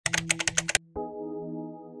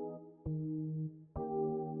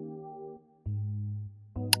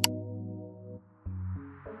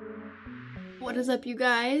What is up, you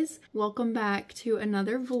guys? Welcome back to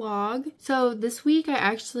another vlog. So this week I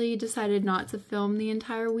actually decided not to film the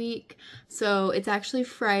entire week. So it's actually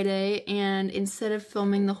Friday, and instead of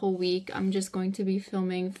filming the whole week, I'm just going to be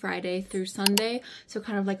filming Friday through Sunday. So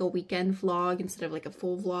kind of like a weekend vlog instead of like a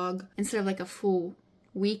full vlog, instead of like a full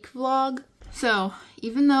week vlog. So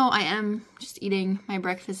even though I am just eating my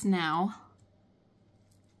breakfast now,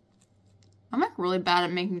 I'm like really bad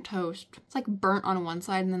at making toast. It's like burnt on one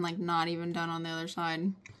side and then like not even done on the other side.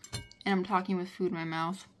 And I'm talking with food in my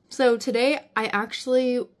mouth. So today I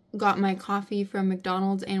actually got my coffee from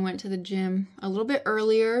McDonald's and went to the gym a little bit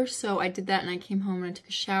earlier. So I did that and I came home and I took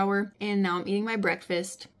a shower, and now I'm eating my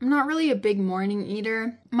breakfast. I'm not really a big morning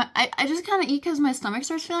eater. I just kind of eat because my stomach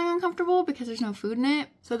starts feeling uncomfortable because there's no food in it.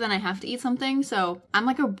 So then I have to eat something. So I'm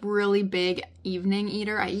like a really big evening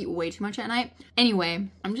eater. I eat way too much at night. Anyway,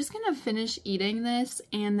 I'm just gonna finish eating this,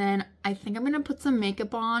 and then I think I'm gonna put some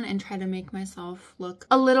makeup on and try to make myself look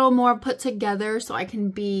a little more put together so I can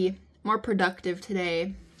be more productive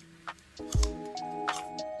today.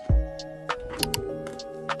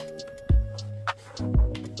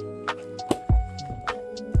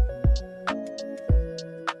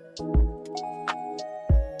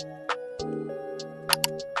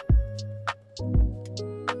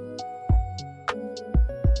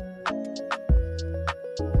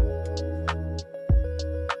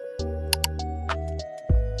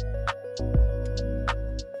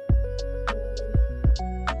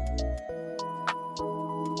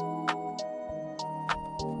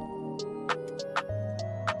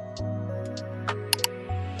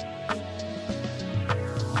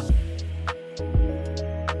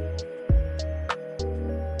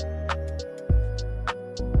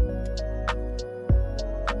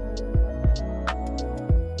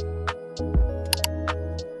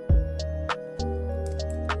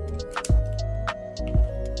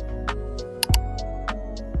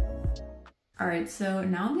 Alright, so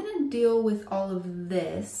now I'm gonna deal with all of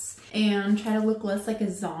this and try to look less like a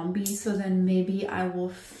zombie, so then maybe I will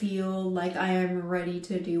feel like I am ready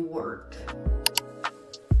to do work.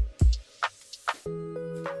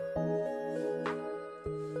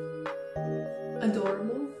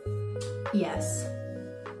 Adorable? Yes.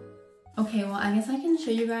 Okay, well, I guess I can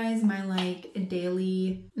show you guys my like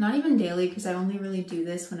daily, not even daily because I only really do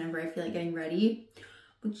this whenever I feel like getting ready,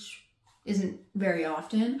 which isn't very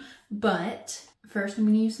often, but first I'm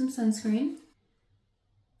gonna use some sunscreen.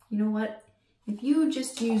 You know what? If you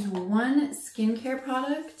just use one skincare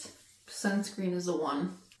product, sunscreen is the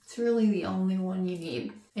one. It's really the only one you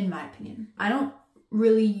need, in my opinion. I don't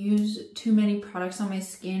really use too many products on my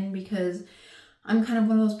skin because I'm kind of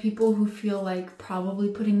one of those people who feel like probably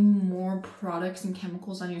putting more products and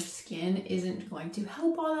chemicals on your skin isn't going to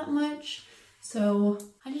help all that much. So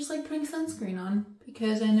I just like putting sunscreen on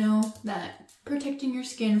because I know that protecting your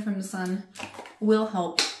skin from the sun will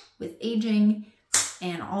help with aging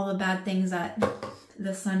and all the bad things that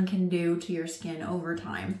the sun can do to your skin over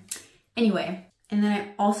time. Anyway, and then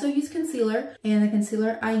I also use concealer, and the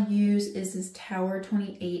concealer I use is this Tower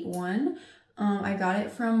 28 one. I got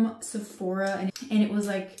it from Sephora, and it was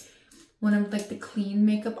like one of like the clean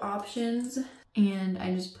makeup options. And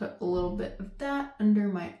I just put a little bit of that under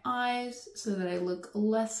my eyes so that I look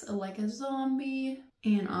less like a zombie,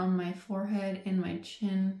 and on my forehead and my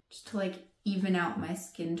chin, just to like even out my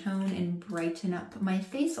skin tone and brighten up my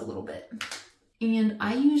face a little bit. And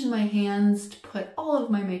I use my hands to put all of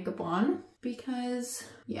my makeup on because,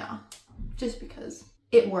 yeah, just because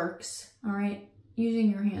it works, all right? Using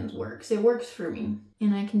your hands works. It works for me,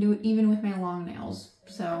 and I can do it even with my long nails,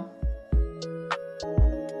 so.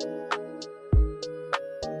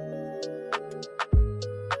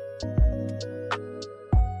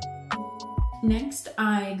 Next,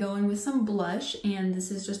 I go in with some blush, and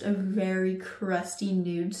this is just a very crusty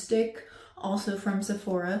nude stick, also from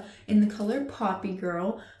Sephora, in the color Poppy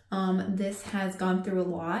Girl. This has gone through a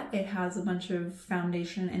lot. It has a bunch of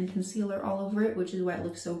foundation and concealer all over it, which is why it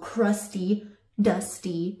looks so crusty,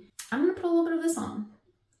 dusty. I'm gonna put a little bit of this on.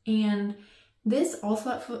 And this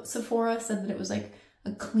also at Sephora said that it was like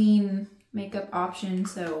a clean makeup option,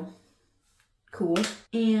 so cool.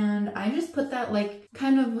 And I just put that like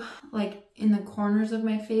kind of like in the corners of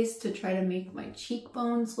my face to try to make my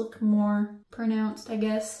cheekbones look more pronounced, I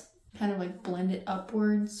guess. Kind of like blend it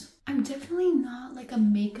upwards. I'm definitely not like a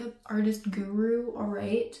makeup artist guru, all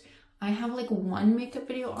right? I have like one makeup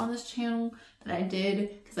video on this channel that I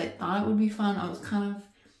did because I thought it would be fun. I was kind of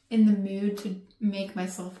in the mood to make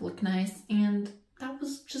myself look nice, and that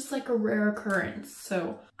was just like a rare occurrence.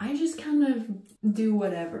 So I just kind of do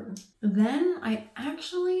whatever. Then I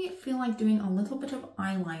actually feel like doing a little bit of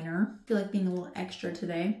eyeliner. I feel like being a little extra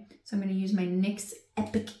today. So I'm gonna use my NYX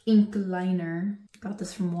Epic Ink Liner. Got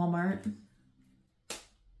this from Walmart.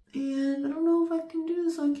 And I don't know if I can do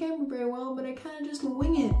this on camera very well, but I kind of just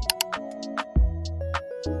wing it.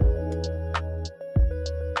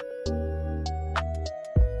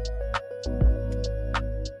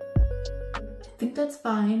 I think that's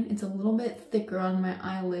fine. It's a little bit thicker on my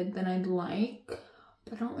eyelid than I'd like,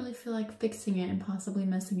 but I don't really feel like fixing it and possibly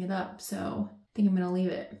messing it up, so I think I'm gonna leave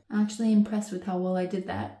it. I'm actually impressed with how well I did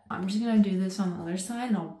that. I'm just gonna do this on the other side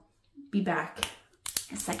and I'll be back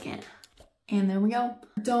in a second. And there we go.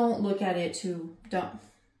 Don't look at it too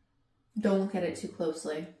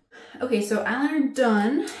closely. Okay, so eyeliner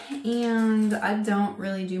done, and I don't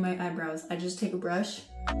really do my eyebrows. I just take a brush.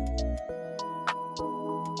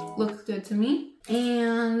 Looks good to me.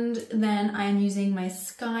 And then I'm using my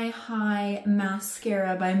Sky High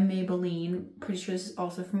mascara by Maybelline. Pretty sure this is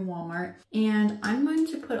also from Walmart. And I'm going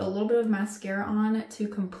to put a little bit of mascara on to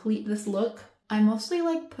complete this look. I mostly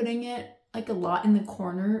like putting it like a lot in the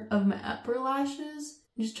corner of my upper lashes.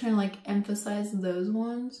 I'm just trying to like emphasize those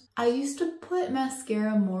ones. I used to put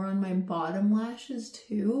mascara more on my bottom lashes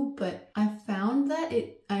too, but I found that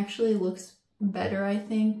it actually looks better, I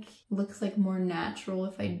think. It looks like more natural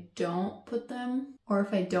if I don't put them, or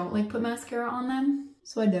if I don't like put mascara on them.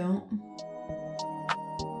 So I don't.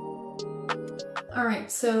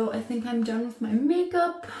 Alright, so I think I'm done with my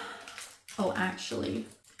makeup. Oh, actually,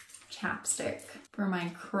 chapstick for my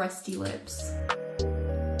crusty lips.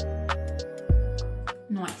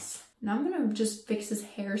 Nice. Now I'm gonna just fix this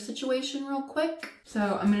hair situation real quick.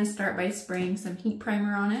 So I'm gonna start by spraying some heat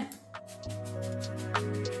primer on it.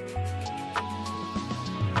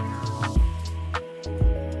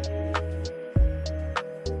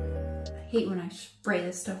 I hate when I spray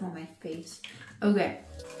this stuff on my face. Okay.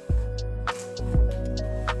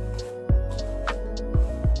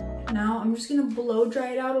 Now I'm just gonna blow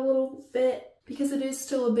dry it out a little bit because it is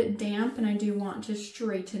still a bit damp and I do want to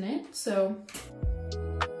straighten it, so.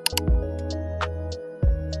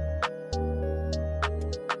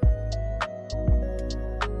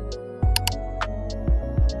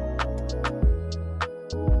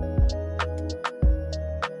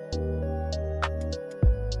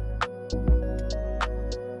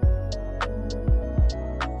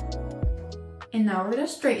 And now we're gonna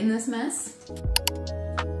straighten this mess.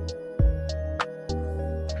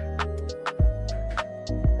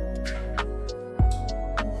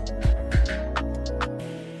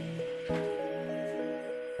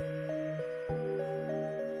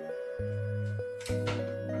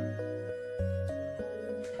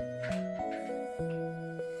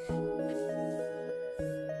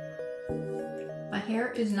 My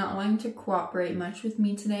hair is not wanting to cooperate much with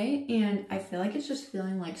me today, and I feel like it's just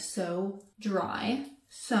feeling like so dry.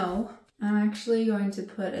 So I'm actually going to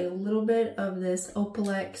put a little bit of this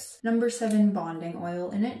Opalex No. 7 bonding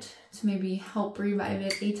oil in it to maybe help revive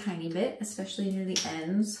it a tiny bit, especially near the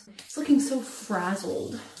ends. It's looking so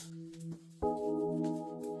frazzled.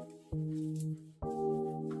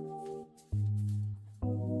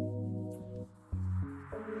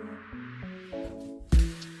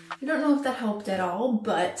 I don't know if that helped at all,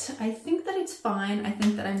 but I think that it's fine. I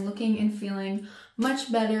think that I'm looking and feeling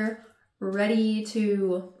much better, ready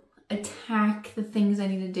to attack the things I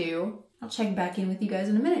need to do. I'll check back in with you guys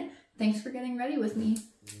in a minute. Thanks for getting ready with me.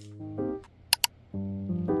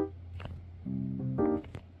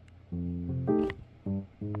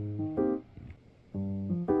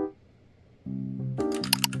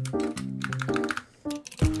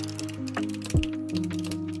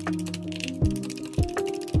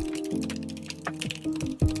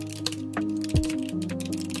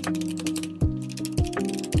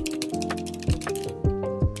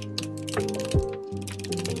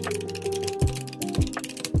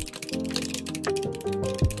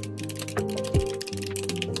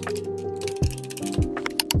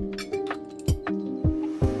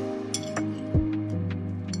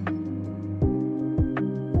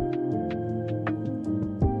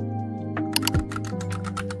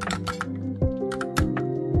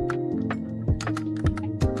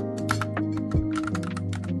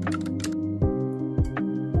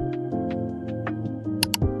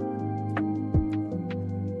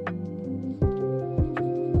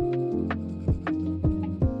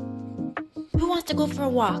 To go for a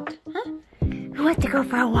walk, huh? Who wants to go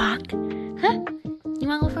for a walk, huh? You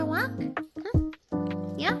want to go for a walk, huh?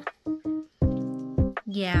 Yeah?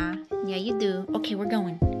 Yeah, you do. Okay, we're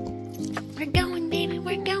going. We're going, baby,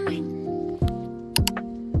 we're going.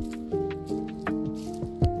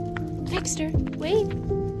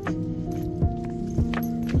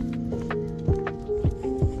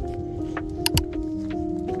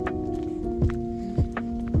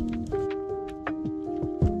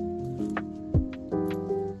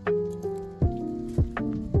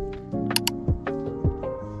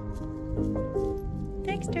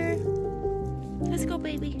 go,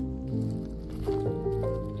 baby.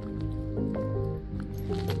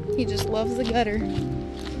 He just loves the gutter.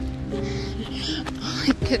 Oh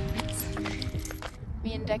my goodness.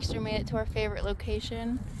 Me and Dexter made it to our favorite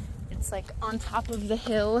location. It's like on top of the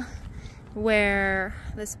hill where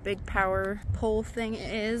this big power pole thing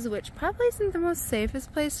is, which probably isn't the most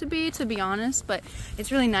safest place to be honest, but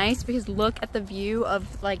it's really nice because look at the view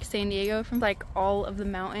of like San Diego from like all of the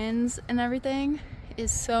mountains and everything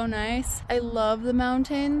is so nice. I love the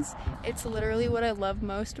mountains. It's literally what I love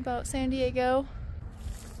most about San Diego.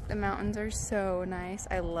 The mountains are so nice.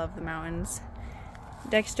 I love the mountains.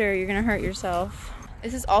 Dexter, you're gonna hurt yourself.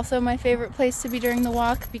 This is also my favorite place to be during the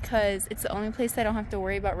walk because it's the only place I don't have to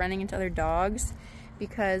worry about running into other dogs.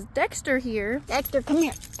 Because Dexter here, Dexter, come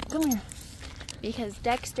here, come here. Because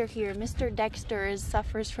Dexter here, Mr. Dexter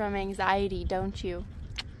suffers from anxiety, don't you?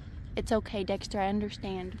 It's okay, Dexter, I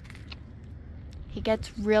understand. He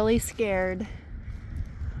gets really scared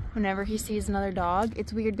whenever he sees another dog.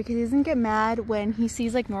 It's weird because he doesn't get mad when he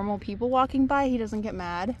sees like normal people walking by, he doesn't get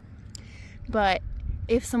mad. But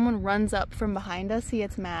if someone runs up from behind us, he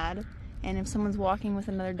gets mad. And if someone's walking with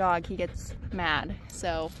another dog, he gets mad.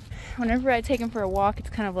 So whenever I take him for a walk, it's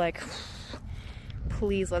kind of like,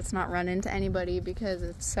 please let's not run into anybody because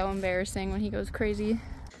it's so embarrassing when he goes crazy.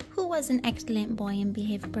 Who was an excellent boy and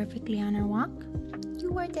behaved perfectly on our walk?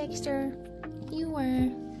 You were, Dexter. You were.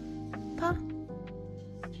 Pa?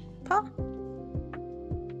 Pa?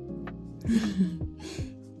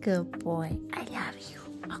 Good boy. I love you.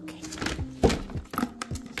 Okay.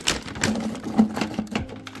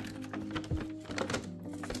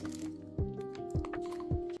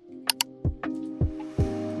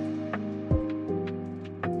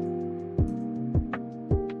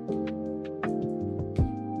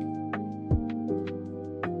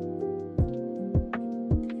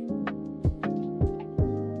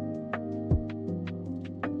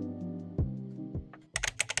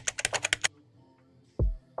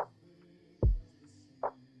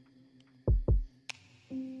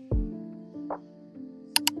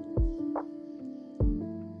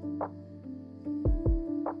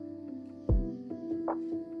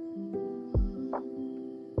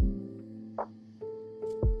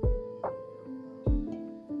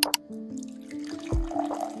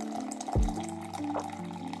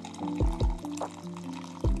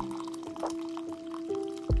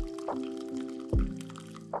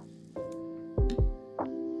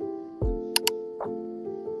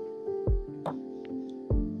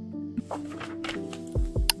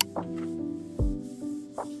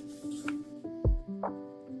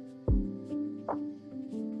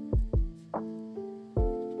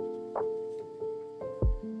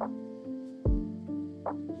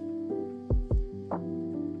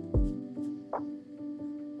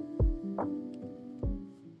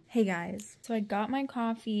 Hey guys, so I got my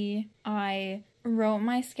coffee, I wrote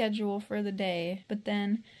my schedule for the day, but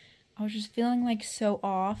then I was just feeling like so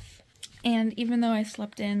off. And even though I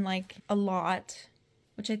slept in like a lot,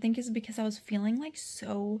 which I think is because I was feeling like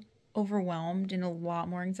so overwhelmed and a lot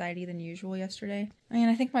more anxiety than usual yesterday. I mean,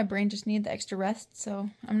 I think my brain just needed the extra rest, so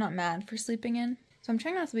I'm not mad for sleeping in. So I'm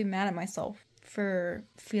trying not to be mad at myself for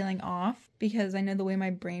feeling off because I know the way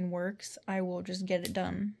my brain works, I will just get it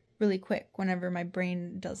done really quick whenever my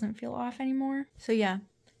brain doesn't feel off anymore. So yeah,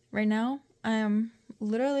 right now I'm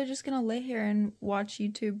literally just gonna lay here and watch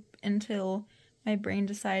YouTube until my brain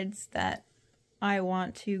decides that I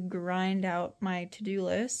want to grind out my to-do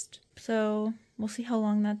list. So we'll see how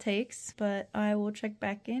long that takes, but I will check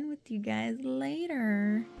back in with you guys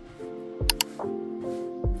later.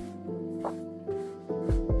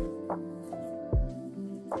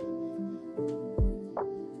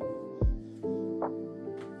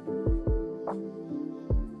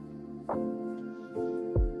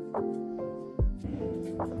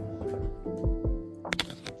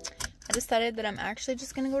 I decided that I'm actually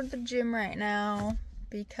just gonna go to the gym right now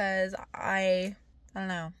because I don't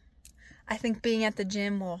know. I think being at the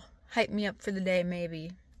gym will hype me up for the day,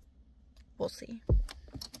 maybe. We'll see.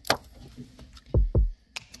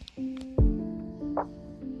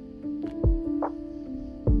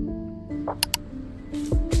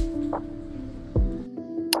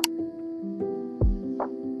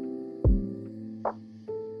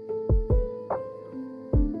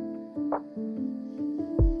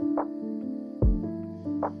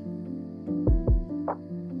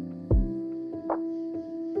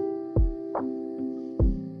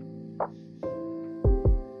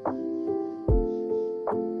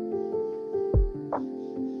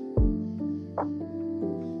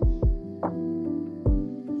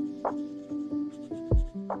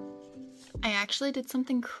 actually did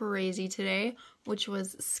something crazy today, which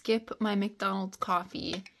was skip my McDonald's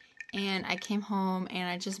coffee. And I came home and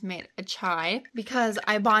I just made a chai because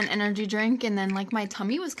I bought an energy drink and then like my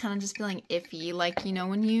tummy was kind of just feeling iffy. Like, you know,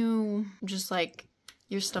 when you just like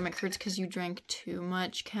your stomach hurts because you drank too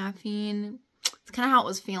much caffeine. It's kind of how it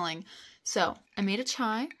was feeling. So I made a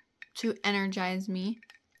chai to energize me.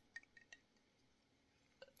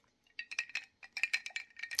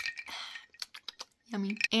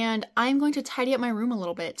 Yummy. And I'm going to tidy up my room a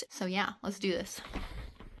little bit. So yeah, let's do this.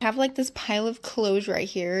 I have like this pile of clothes right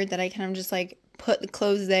here that I kind of just like put the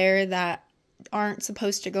clothes there that aren't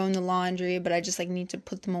supposed to go in the laundry, but I just like need to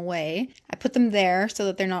put them away. I put them there so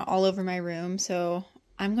that they're not all over my room. So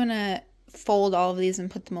I'm gonna fold all of these and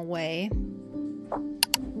put them away.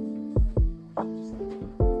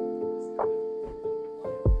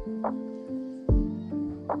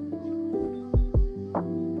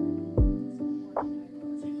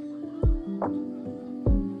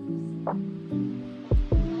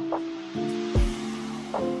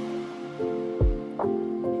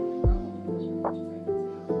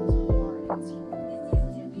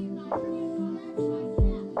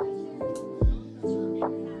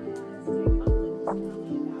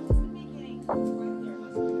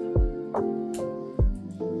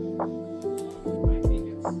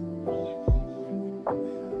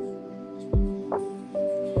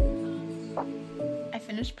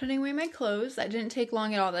 Putting away my clothes. That didn't take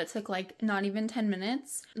long at all. That took like not even 10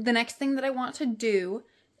 minutes. The next thing that I want to do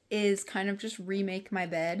is kind of just remake my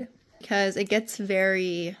bed because it gets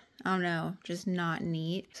very, I don't know, just not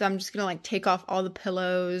neat. So I'm just gonna like take off all the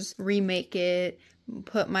pillows, remake it,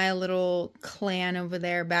 put my little clan over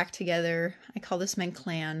there back together. I call this my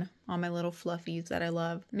clan, all my little fluffies that I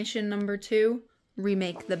love. Mission number 2,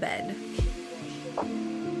 remake the bed.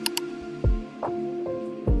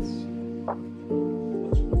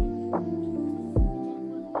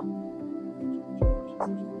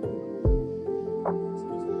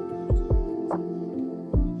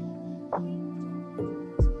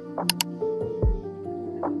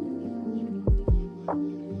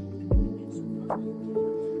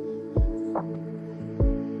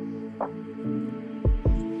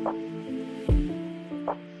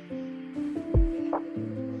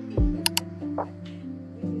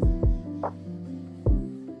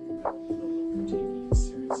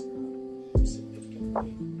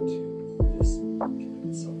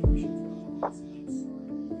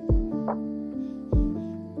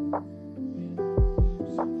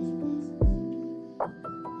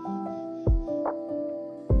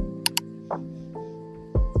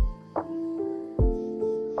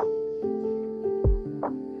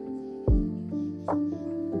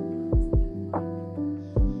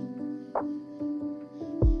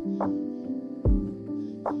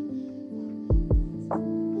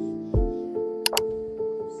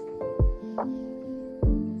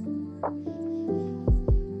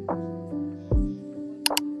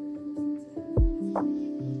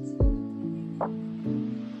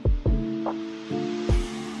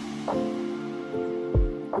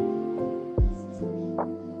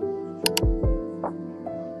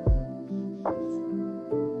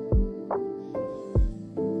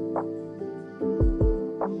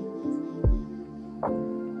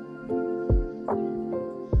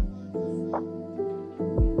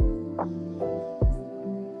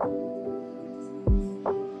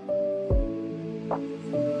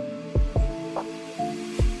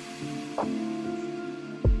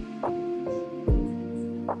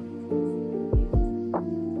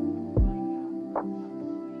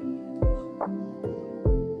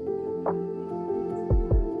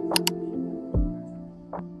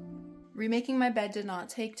 Remaking my bed did not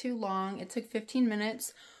take too long. It took 15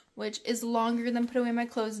 minutes, which is longer than putting away my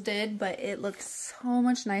clothes did, but it looks so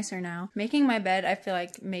much nicer now. Making my bed, I feel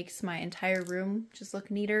like, makes my entire room just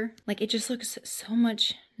look neater. Like, it just looks so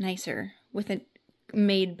much nicer with a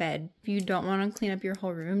made bed. If you don't want to clean up your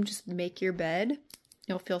whole room, just make your bed.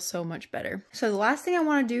 You'll feel so much better. So the last thing I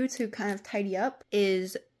want to do to kind of tidy up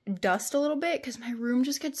is dust a little bit because my room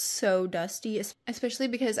just gets so dusty, especially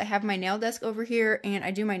because I have my nail desk over here and I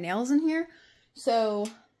do my nails in here, so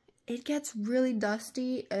it gets really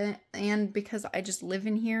dusty, and because I just live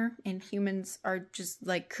in here and humans are just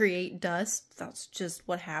like create dust, that's just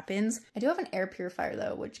what happens. I do have an air purifier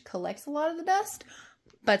though, which collects a lot of the dust,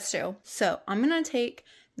 but still. So I'm gonna take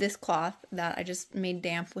this cloth that I just made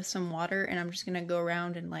damp with some water and I'm just gonna go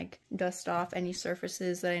around and like dust off any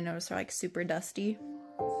surfaces that I notice are like super dusty.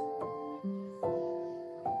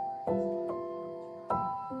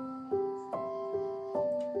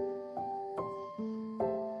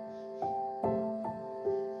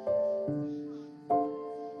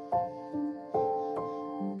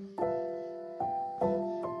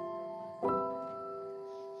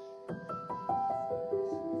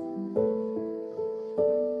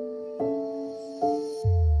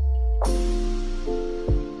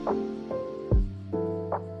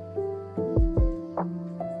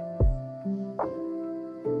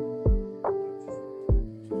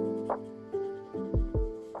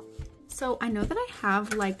 So I know that I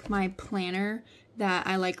have like my planner that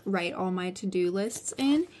I like write all my to-do lists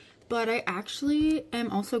in, but I actually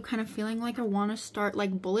am also kind of feeling like I want to start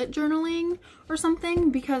like bullet journaling or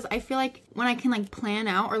something, because I feel like when I can like plan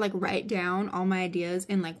out or like write down all my ideas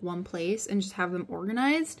in like one place and just have them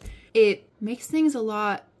organized, it makes things a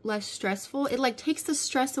lot less stressful. It like takes the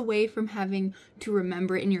stress away from having to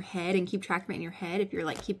remember it in your head and keep track of it in your head if you're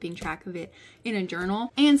like keeping track of it in a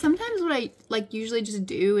journal. And sometimes what I like usually just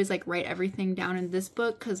do is like write everything down in this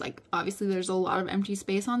book, because like obviously there's a lot of empty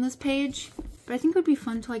space on this page. But I think it would be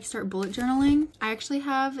fun to like start bullet journaling. I actually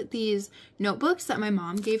have these notebooks that my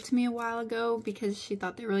mom gave to me a while ago because she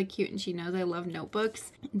thought they were really cute and she knows I love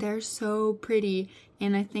notebooks. They're so pretty,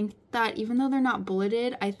 and I think that even though they're not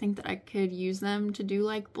bulleted, I think that I could use them to do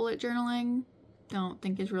like bullet journaling. Don't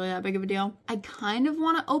think it's really that big of a deal. I kind of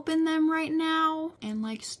want to open them right now and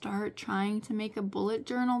like start trying to make a bullet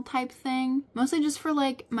journal type thing, mostly just for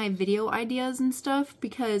like my video ideas and stuff,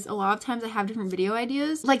 because a lot of times I have different video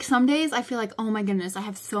ideas. Like some days I feel like, oh my goodness, I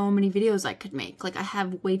have so many videos I could make, like I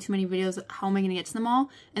have way too many videos, how am I gonna get to them all?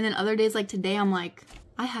 And then other days like today I'm like,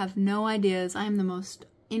 I have no ideas. I am the most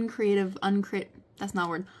that's not a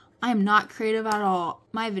word. I am not creative at all.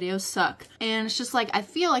 My videos suck. And it's just like, I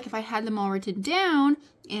feel like if I had them all written down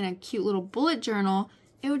in a cute little bullet journal,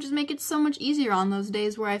 it would just make it so much easier on those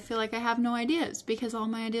days where I feel like I have no ideas, because all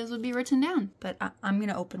my ideas would be written down. But I'm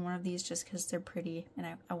gonna open one of these just because they're pretty and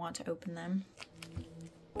I want to open them.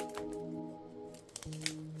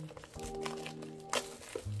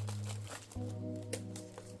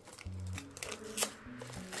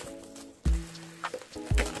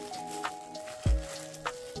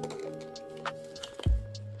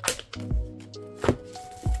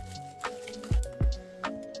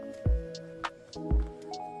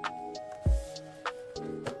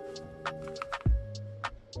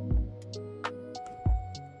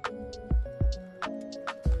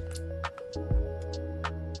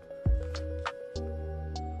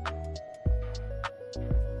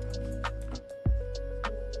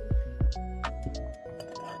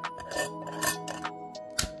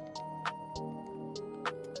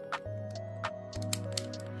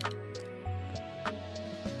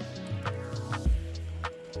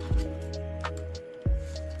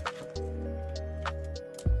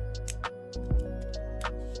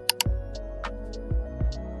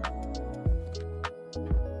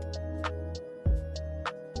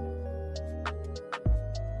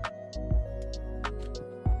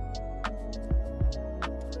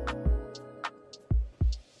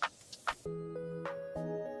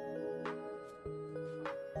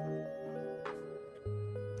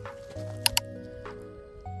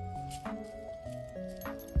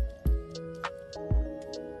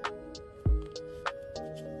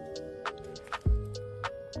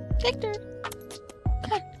 Victor,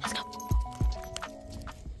 come on, let's go.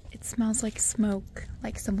 It smells like smoke,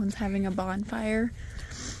 like someone's having a bonfire.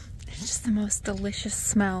 It's just the most delicious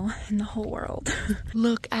smell in the whole world.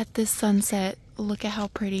 Look at this sunset. Look at how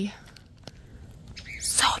pretty.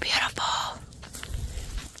 So beautiful.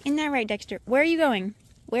 Isn't that right, Dexter? Where are you going?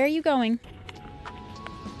 Where are you going?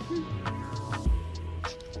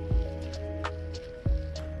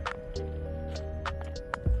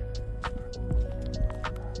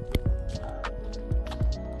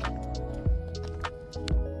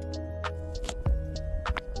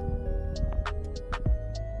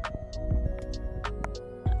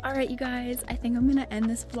 Alright you guys, I think I'm gonna end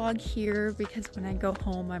this vlog here, because when I go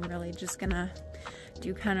home I'm really just gonna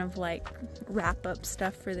do kind of like wrap up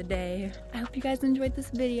stuff for the day. I hope you guys enjoyed this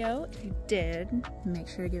video. If you did, make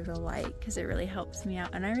sure to give it a like, because it really helps me out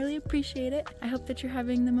and I really appreciate it. I hope that you're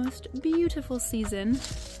having the most beautiful season.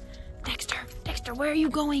 Dexter, where are you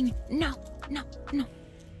going? No.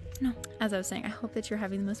 As I was saying, I hope that you're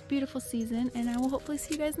having the most beautiful season, and I will hopefully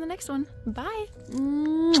see you guys in the next one. Bye.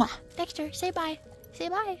 Mwah. Dexter, say bye. Say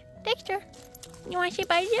bye. Dexter, you want to say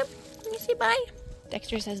bye, Zip? Can you say bye?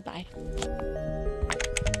 Dexter says bye.